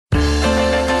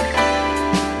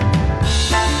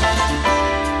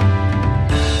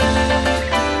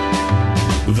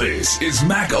This is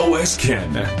macOS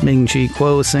Ken. Ming-Chi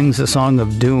sings a song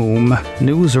of doom,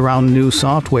 news around new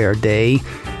software day,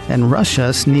 and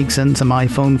Russia sneaks in some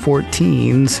iPhone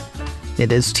 14s.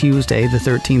 It is Tuesday, the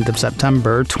 13th of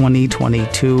September,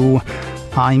 2022.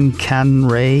 I'm Ken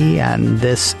Ray, and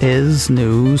this is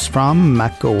news from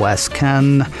macOS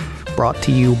Ken, brought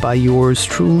to you by yours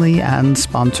truly and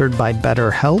sponsored by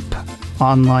BetterHelp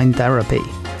Online Therapy.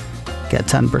 Get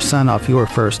 10% off your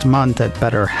first month at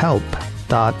betterhelp.com/macOSCan.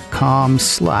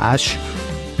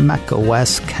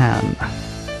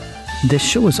 This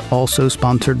show is also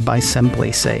sponsored by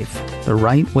SimpliSafe, the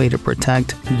right way to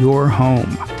protect your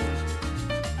home.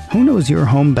 Who knows your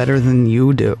home better than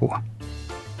you do?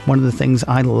 One of the things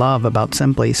I love about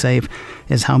SimpliSafe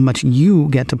is how much you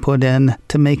get to put in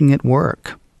to making it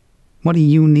work. What do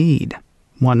you need?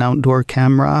 One outdoor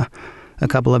camera? A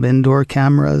couple of indoor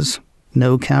cameras?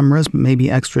 No cameras, but maybe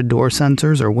extra door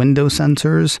sensors or window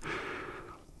sensors?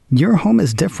 Your home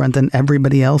is different than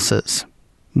everybody else's,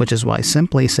 which is why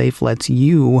SimpliSafe lets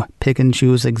you pick and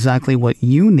choose exactly what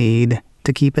you need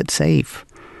to keep it safe.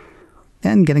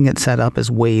 And getting it set up is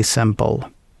way simple.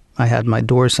 I had my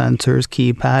door sensors,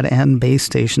 keypad, and base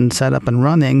station set up and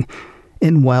running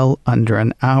in well under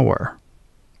an hour.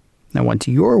 Now, once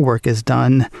your work is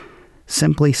done,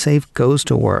 SimpliSafe goes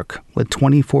to work with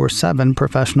 24/7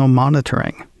 professional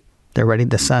monitoring. They're ready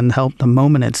to send help the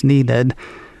moment it's needed,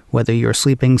 whether you're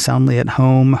sleeping soundly at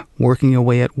home, working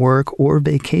away at work, or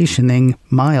vacationing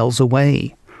miles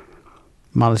away.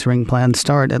 Monitoring plans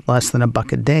start at less than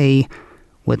 $1 a day,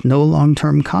 with no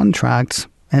long-term contracts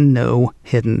and no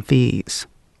hidden fees.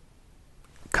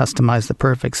 Customize the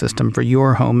perfect system for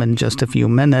your home in just a few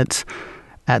minutes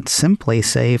at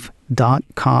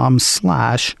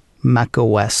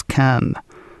simplysafe.com/macOSCan.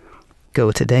 Go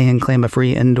today and claim a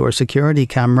free indoor security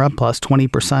camera plus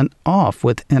 20% off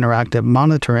with interactive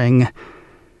monitoring.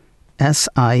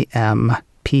 SIMPLI.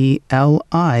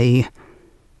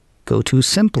 Go to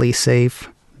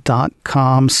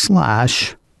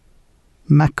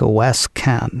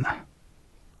simplysafe.com/macOSCan.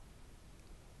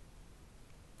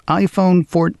 iPhone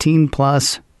 14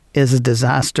 Plus is a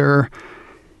disaster,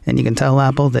 and you can tell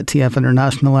Apple that TF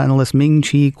International analyst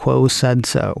Ming-Chi said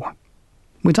so.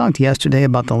 We talked yesterday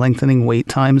about the lengthening wait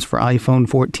times for iPhone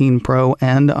 14 Pro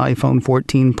and iPhone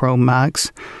 14 Pro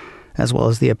Max, as well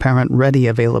as the apparent ready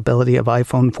availability of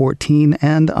iPhone 14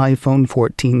 and iPhone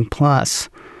 14 Plus.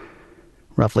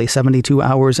 Roughly 72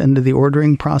 hours into the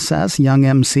ordering process, young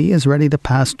MC is ready to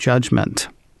pass judgment.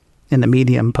 In the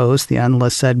Medium post, the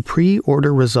analyst said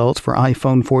pre-order results for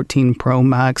iPhone 14 Pro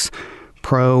Max,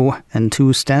 Pro, and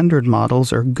 2 standard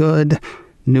models are good,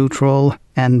 neutral,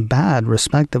 and bad,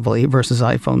 respectively, versus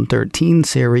iPhone 13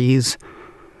 series.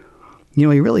 You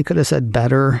know, he really could have said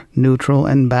better, neutral,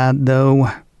 and bad, though,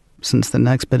 since the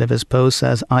next bit of his post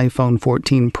says iPhone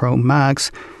 14 Pro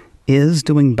Max is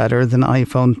doing better than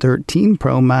iPhone 13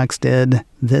 Pro Max did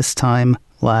this time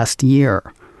last year.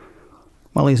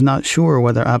 While he's not sure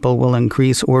whether Apple will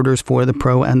increase orders for the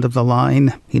Pro end of the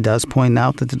line, he does point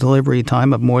out that the delivery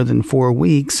time of more than 4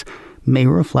 weeks may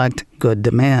reflect good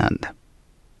demand.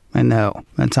 I know,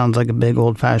 that sounds like a big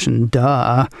old-fashioned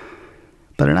duh,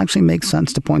 but it actually makes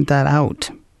sense to point that out.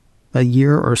 A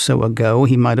year or so ago,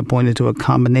 he might have pointed to a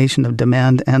combination of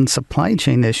demand and supply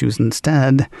chain issues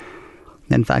instead.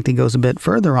 In fact, he goes a bit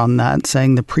further on that,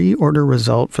 saying the pre-order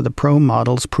result for the Pro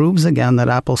models proves again that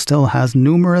Apple still has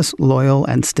numerous loyal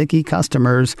and sticky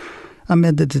customers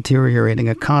amid the deteriorating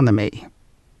economy.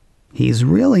 He's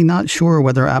really not sure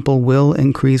whether Apple will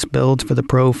increase builds for the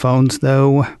Pro phones,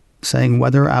 though, saying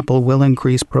whether Apple will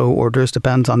increase Pro orders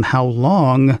depends on how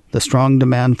long the strong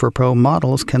demand for Pro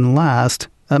models can last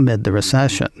amid the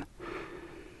recession.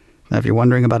 Now, if you're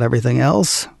wondering about everything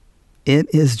else, it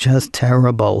is just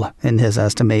terrible, in his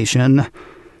estimation.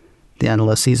 The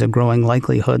analyst sees a growing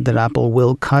likelihood that Apple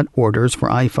will cut orders for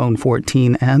iPhone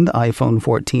 14 and iPhone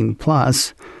 14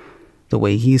 Plus. The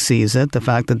way he sees it, the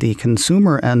fact that the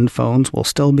consumer-end phones will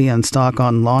still be in stock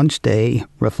on launch day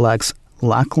reflects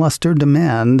lackluster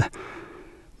demand.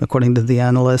 According to the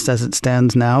analyst, as it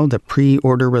stands now, the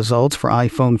pre-order results for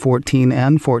iPhone 14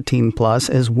 and 14 Plus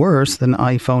is worse than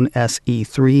iPhone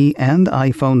SE3 and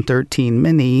iPhone 13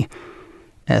 mini.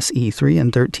 SE3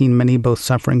 and 13 mini both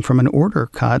suffering from an order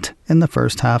cut in the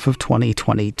first half of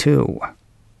 2022.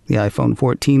 The iPhone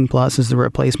 14 Plus is the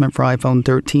replacement for iPhone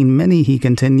 13 mini, he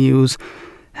continues.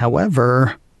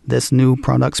 However, this new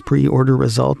product's pre-order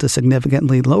result is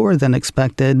significantly lower than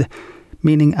expected,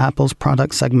 meaning Apple's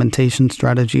product segmentation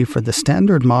strategy for the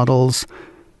standard models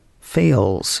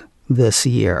fails this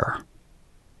year.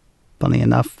 Funny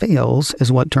enough, fails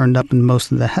is what turned up in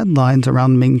most of the headlines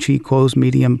around Ming-Chi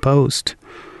Medium post.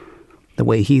 The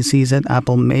way he sees it,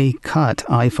 Apple may cut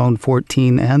iPhone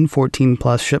 14 and 14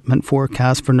 Plus shipment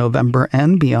forecasts for November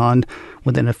and beyond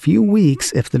within a few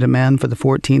weeks if the demand for the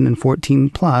 14 and 14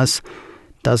 Plus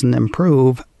doesn't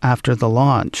improve after the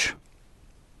launch.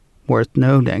 Worth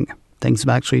noting, things have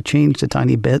actually changed a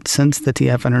tiny bit since the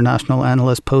TF International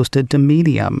analyst posted to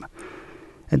Medium.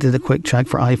 I did a quick check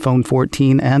for iPhone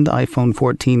 14 and iPhone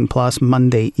 14 Plus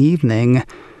Monday evening.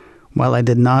 While I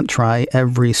did not try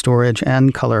every storage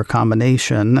and color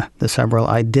combination, the several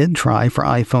I did try for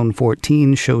iPhone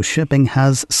 14 show shipping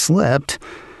has slipped.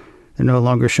 They're no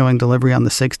longer showing delivery on the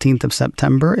 16th of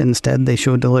September. Instead, they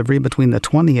show delivery between the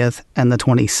 20th and the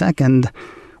 22nd,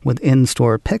 with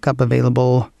in-store pickup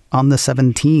available on the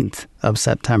 17th of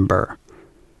September.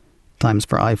 Times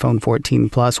for iPhone 14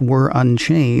 Plus were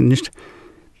unchanged.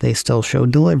 They still show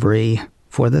delivery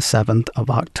for the 7th of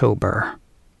October.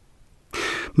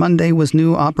 Monday was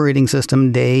new operating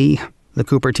system day. The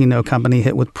Cupertino company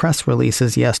hit with press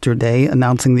releases yesterday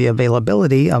announcing the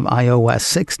availability of iOS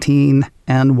 16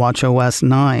 and watchOS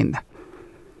 9.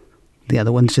 The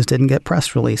other ones just didn't get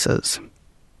press releases.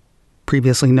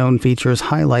 Previously known features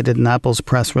highlighted in Apple's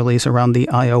press release around the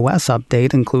iOS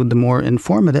update include the more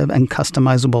informative and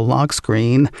customizable lock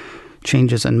screen,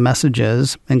 changes in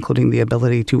messages, including the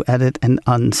ability to edit and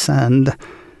unsend,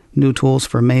 new tools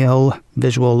for mail,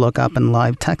 visual lookup and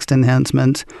live text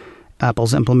enhancements,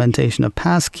 Apple's implementation of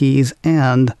passkeys,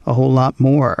 and a whole lot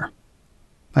more.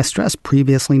 I stressed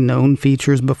previously known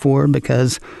features before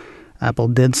because Apple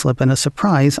did slip in a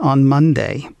surprise on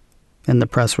Monday. In the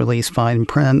press release fine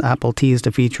print, Apple teased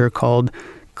a feature called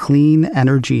Clean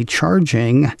Energy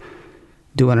Charging.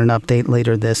 Due in an update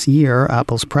later this year,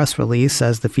 Apple's press release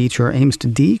says the feature aims to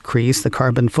decrease the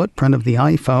carbon footprint of the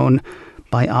iPhone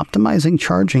by optimizing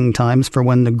charging times for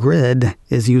when the grid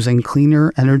is using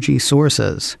cleaner energy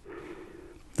sources.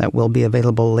 That will be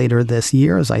available later this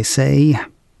year, as I say.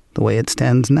 The way it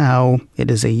stands now, it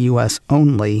is a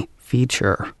US-only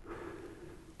feature.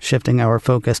 Shifting our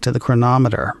focus to the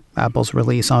chronometer, Apple's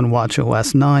release on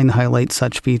watchOS 9 highlights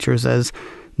such features as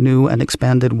new and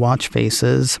expanded watch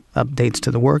faces, updates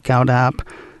to the workout app,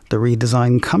 the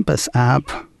redesigned Compass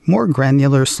app, more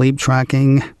granular sleep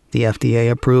tracking, the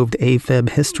FDA-approved AFib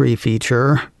history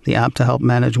feature, the app to help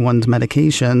manage one's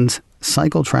medications,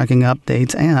 cycle tracking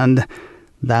updates, and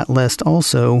that list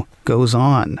also goes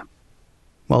on.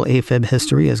 While AFib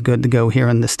history is good to go here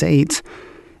in the States,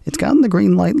 it's gotten the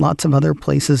green light lots of other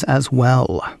places as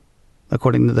well.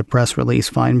 According to the press release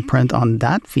fine print on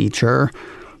that feature,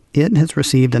 it has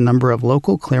received a number of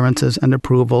local clearances and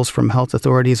approvals from health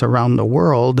authorities around the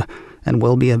world and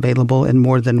will be available in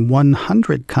more than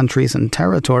 100 countries and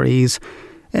territories,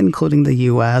 including the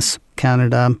US,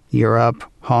 Canada, Europe,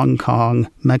 Hong Kong,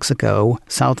 Mexico,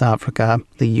 South Africa,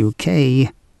 the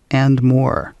UK, and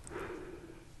more.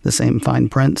 The same fine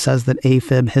print says that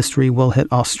AFib history will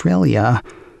hit Australia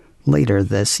later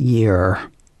this year.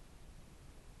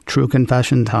 True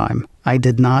confession time. I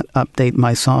did not update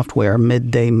my software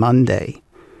midday Monday.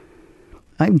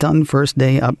 I've done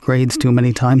first-day upgrades too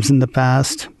many times in the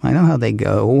past. I know how they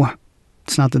go.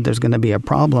 It's not that there's going to be a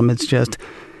problem. It's just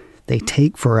they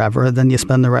take forever. Then you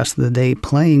spend the rest of the day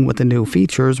playing with the new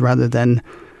features rather than,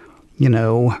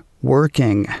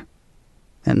 working.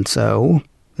 And so,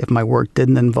 if my work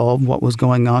didn't involve what was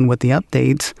going on with the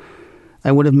updates,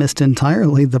 I would have missed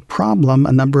entirely the problem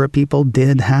a number of people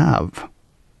did have.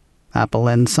 Apple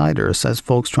Insider says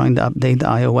folks trying to update to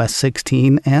iOS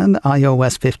 16 and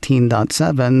iOS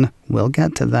 15.7, we'll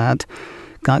get to that,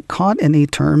 got caught in a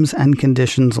terms and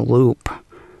conditions loop.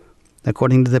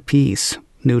 According to the piece,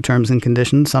 new terms and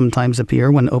conditions sometimes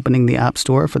appear when opening the App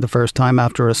Store for the first time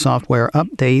after a software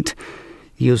update.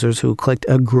 Users who clicked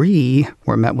agree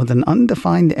were met with an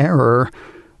undefined error,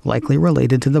 likely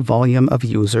related to the volume of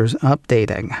users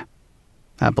updating.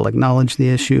 Apple acknowledged the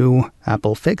issue.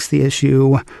 Apple fixed the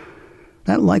issue.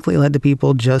 That likely led to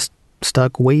people just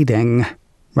stuck waiting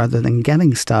rather than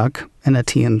getting stuck in a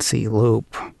TNC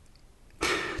loop.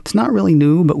 It's not really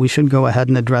new, but we should go ahead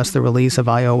and address the release of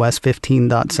iOS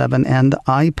 15.7 and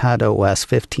iPadOS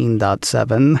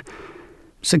 15.7.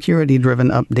 Security-driven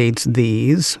updates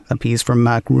these. A piece from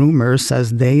Mac Rumors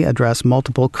says they address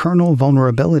multiple kernel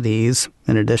vulnerabilities,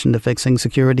 in addition to fixing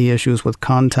security issues with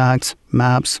contacts,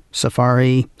 maps,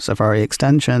 Safari, Safari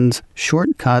extensions,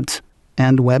 shortcuts,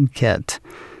 and WebKit.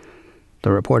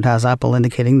 The report has Apple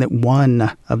indicating that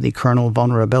one of the kernel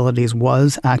vulnerabilities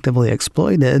was actively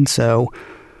exploited, so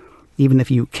even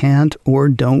if you can't or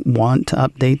don't want to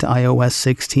update to iOS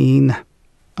 16,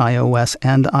 iOS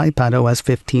and iPadOS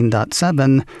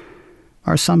 15.7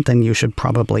 are something you should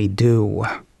probably do.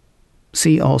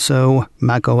 See also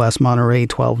macOS Monterey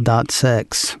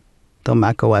 12.6. Though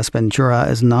macOS Ventura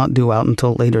is not due out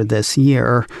until later this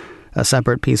year, a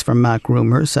separate piece from Mac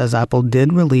Rumors says Apple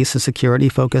did release a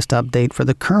security-focused update for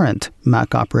the current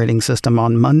Mac operating system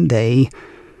on Monday.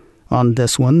 On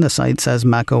this one, the site says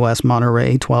macOS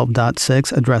Monterey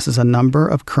 12.6 addresses a number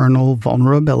of kernel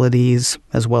vulnerabilities,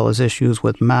 as well as issues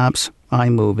with Maps,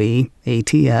 iMovie,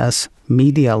 ATS,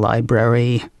 Media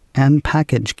Library, and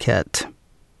Package Kit.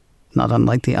 Not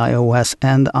unlike the iOS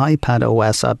and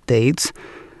iPadOS updates,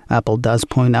 Apple does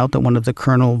point out that one of the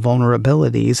kernel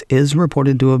vulnerabilities is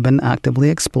reported to have been actively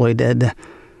exploited.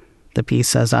 The piece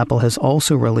says Apple has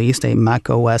also released a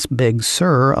macOS Big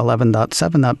Sur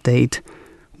 11.7 update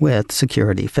with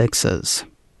security fixes.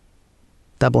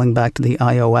 Doubling back to the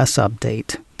iOS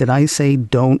update, did I say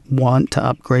don't want to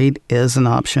upgrade is an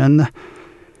option?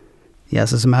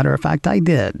 Yes, as a matter of fact, I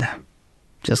did.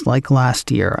 Just like last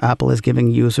year, Apple is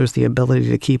giving users the ability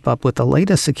to keep up with the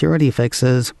latest security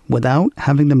fixes without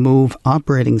having to move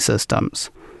operating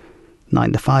systems.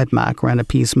 9to5Mac ran a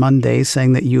piece Monday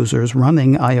saying that users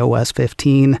running iOS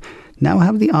 15 now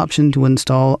have the option to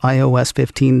install iOS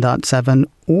 15.7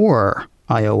 or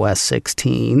iOS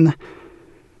 16.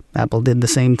 Apple did the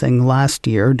same thing last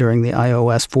year during the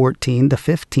iOS 14 to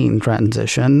 15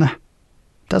 transition.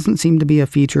 Doesn't seem to be a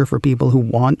feature for people who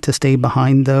want to stay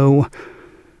behind, though.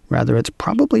 Rather, it's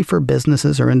probably for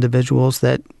businesses or individuals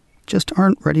that just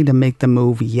aren't ready to make the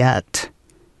move yet.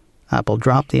 Apple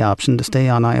dropped the option to stay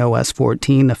on iOS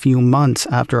 14 a few months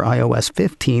after iOS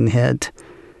 15 hit.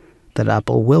 That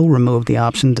Apple will remove the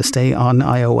option to stay on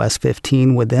iOS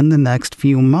 15 within the next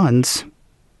few months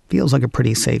feels like a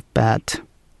pretty safe bet.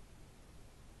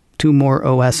 2 more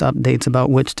OS updates about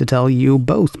which to tell you,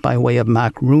 both by way of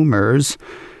Mac Rumors.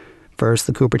 First,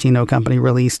 the Cupertino company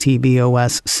released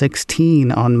tvOS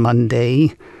 16 on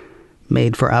Monday.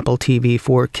 Made for Apple TV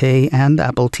 4K and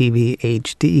Apple TV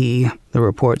HD, the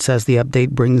report says the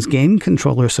update brings game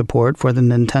controller support for the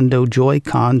Nintendo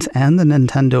Joy-Cons and the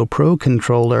Nintendo Pro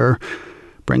Controller,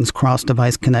 brings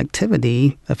cross-device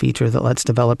connectivity, a feature that lets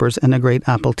developers integrate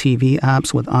Apple TV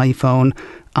apps with iPhone,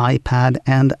 iPad,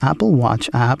 and Apple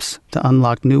Watch apps to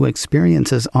unlock new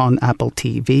experiences on Apple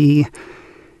TV.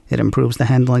 It improves the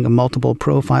handling of multiple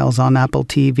profiles on Apple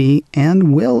TV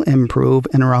and will improve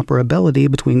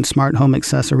interoperability between smart home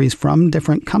accessories from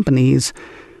different companies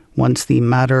once the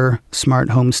Matter smart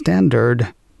home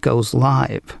standard goes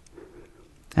live.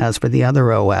 As for the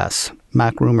other OS,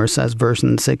 Mac Rumors says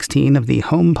version 16 of the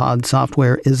HomePod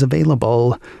software is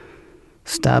available.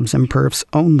 Stabs and perfs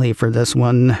only for this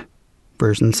one.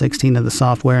 Version 16 of the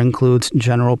software includes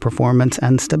general performance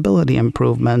and stability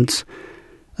improvements,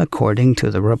 according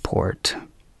to the report.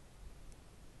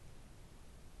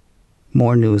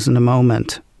 More news in a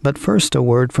moment, but first a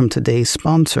word from today's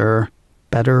sponsor,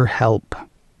 BetterHelp.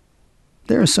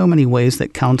 There are so many ways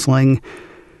that counseling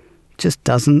just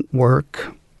doesn't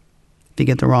work. If you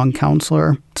get the wrong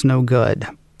counselor, it's no good.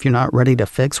 If you're not ready to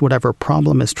fix whatever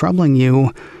problem is troubling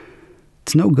you,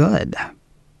 it's no good.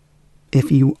 If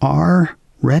you are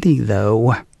ready,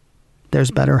 though,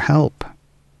 there's BetterHelp.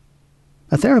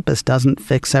 A therapist doesn't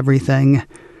fix everything.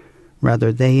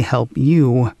 Rather, they help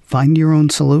you find your own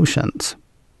solutions.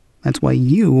 That's why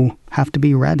you have to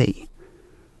be ready.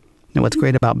 Now, what's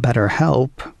great about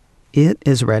BetterHelp, it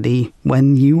is ready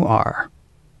when you are.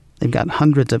 They've got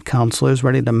hundreds of counselors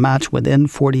ready to match within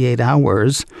 48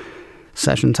 hours.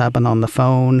 Sessions happen on the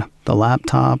phone, the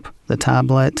laptop, the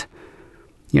tablet.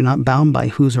 You're not bound by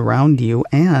who's around you,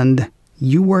 and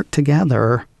you work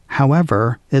together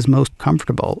however is most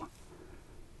comfortable.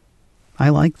 I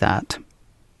like that.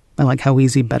 I like how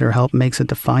easy BetterHelp makes it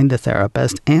to find a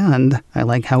therapist, and I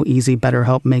like how easy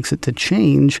BetterHelp makes it to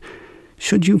change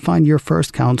should you find your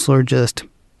first counselor just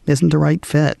isn't the right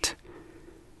fit.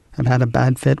 I've had a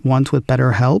bad fit once with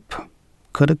BetterHelp,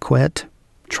 could have quit,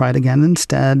 tried again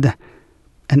instead,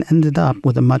 and ended up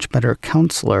with a much better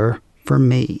counselor for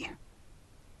me.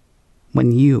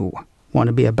 When you want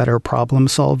to be a better problem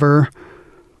solver,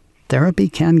 therapy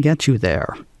can get you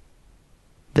there.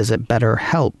 Visit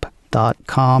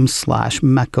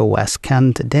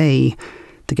BetterHelp.com/macOSKen today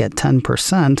to get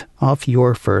 10% off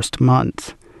your first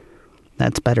month.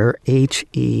 That's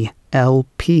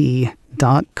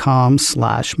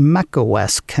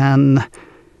BetterHelp.com/macOSKen.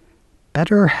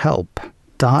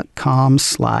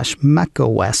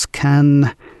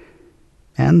 BetterHelp.com/macOSKen.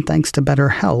 And thanks to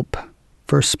BetterHelp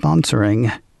for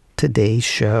sponsoring today's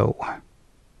show.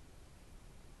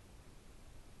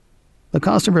 The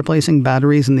cost of replacing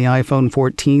batteries in the iPhone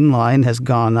 14 line has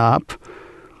gone up.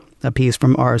 A piece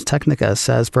from Ars Technica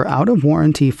says for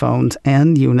out-of-warranty phones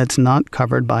and units not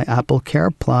covered by Apple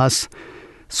Care Plus,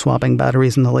 swapping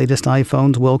batteries in the latest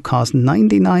iPhones will cost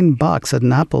 $99 at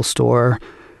an Apple store,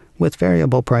 with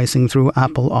variable pricing through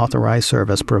Apple-authorized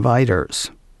service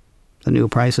providers. The new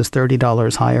price is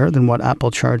 $30 higher than what Apple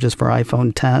charges for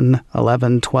iPhone 10,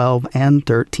 11, 12, and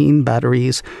 13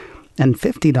 batteries, and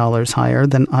 $50 higher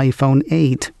than iPhone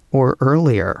 8 or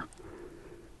earlier.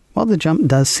 While the jump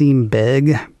does seem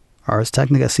big, Ars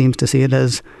Technica seems to see it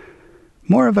as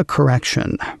more of a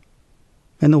correction.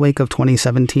 In the wake of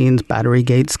 2017's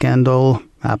Batterygate scandal,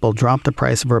 Apple dropped the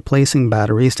price of replacing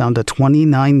batteries down to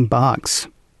 $29.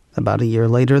 About a year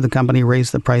later, the company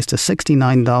raised the price to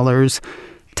 $69,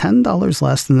 $10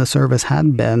 less than the service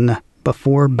had been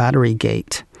before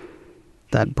Batterygate.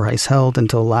 That price held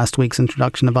until last week's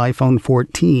introduction of iPhone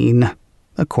 14,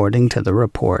 according to the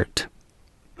report.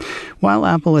 While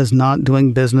Apple is not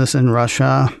doing business in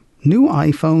Russia, new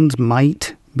iPhones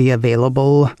might be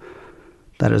available.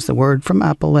 That is the word from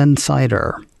Apple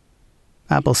Insider.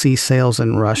 Apple ceased sales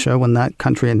in Russia when that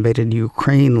country invaded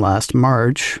Ukraine last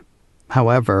March.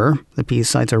 However, the piece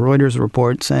cites a Reuters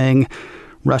report saying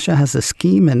Russia has a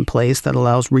scheme in place that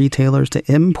allows retailers to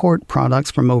import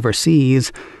products from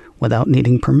overseas without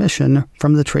needing permission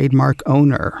from the trademark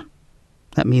owner.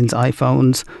 That means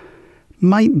iPhones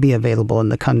might be available in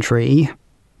the country,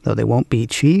 though they won't be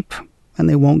cheap and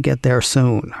they won't get there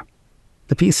soon.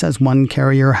 The piece says one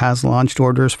carrier has launched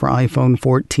orders for iPhone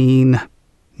 14.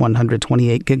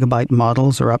 128GB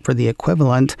models are up for the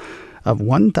equivalent of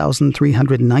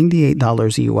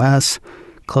 $1,398 US,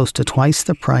 close to twice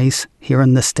the price here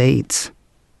in the States.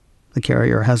 The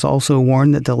carrier has also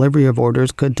warned that delivery of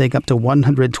orders could take up to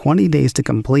 120 days to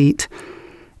complete,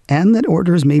 and that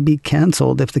orders may be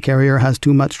canceled if the carrier has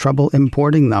too much trouble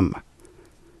importing them.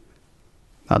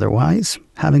 Otherwise,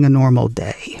 having a normal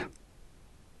day.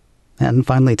 And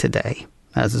finally today,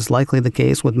 as is likely the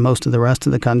case with most of the rest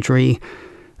of the country,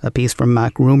 a piece from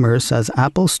Mac Rumors says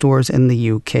Apple stores in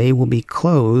the UK will be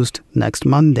closed next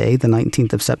Monday, the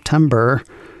 19th of September,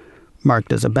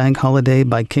 marked as a bank holiday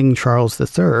by King Charles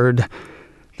III.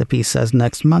 The piece says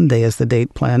next Monday is the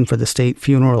date planned for the state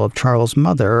funeral of Charles'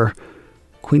 mother,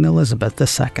 Queen Elizabeth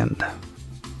II.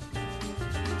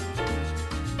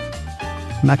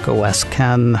 macOS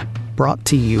Ken, brought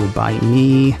to you by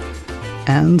me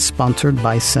and sponsored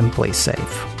by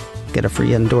SimpliSafe. Get a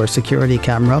free indoor security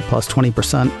camera plus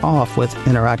 20% off with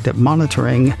interactive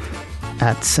monitoring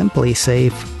at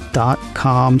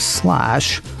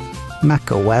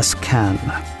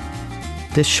simplisafe.com/macOSKen.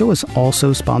 This show is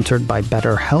also sponsored by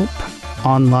BetterHelp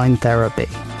Online Therapy.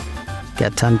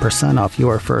 Get 10% off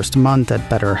your first month at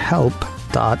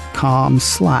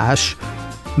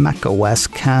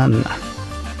betterhelp.com/macOSKen.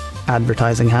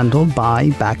 Advertising handled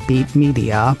by Backbeat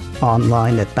Media,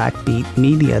 online at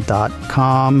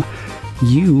backbeatmedia.com.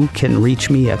 You can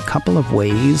reach me a couple of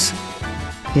ways.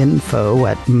 Info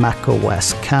at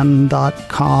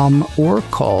macosken.com or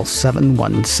call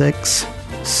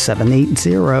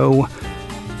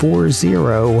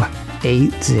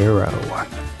 716-780-4080.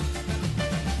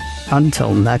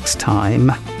 Until next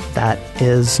time, that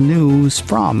is news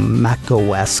from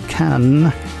macOS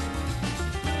Ken.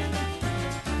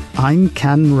 I'm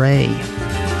Ken Ray.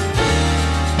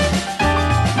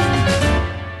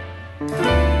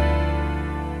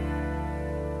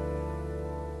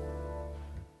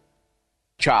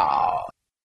 Ciao.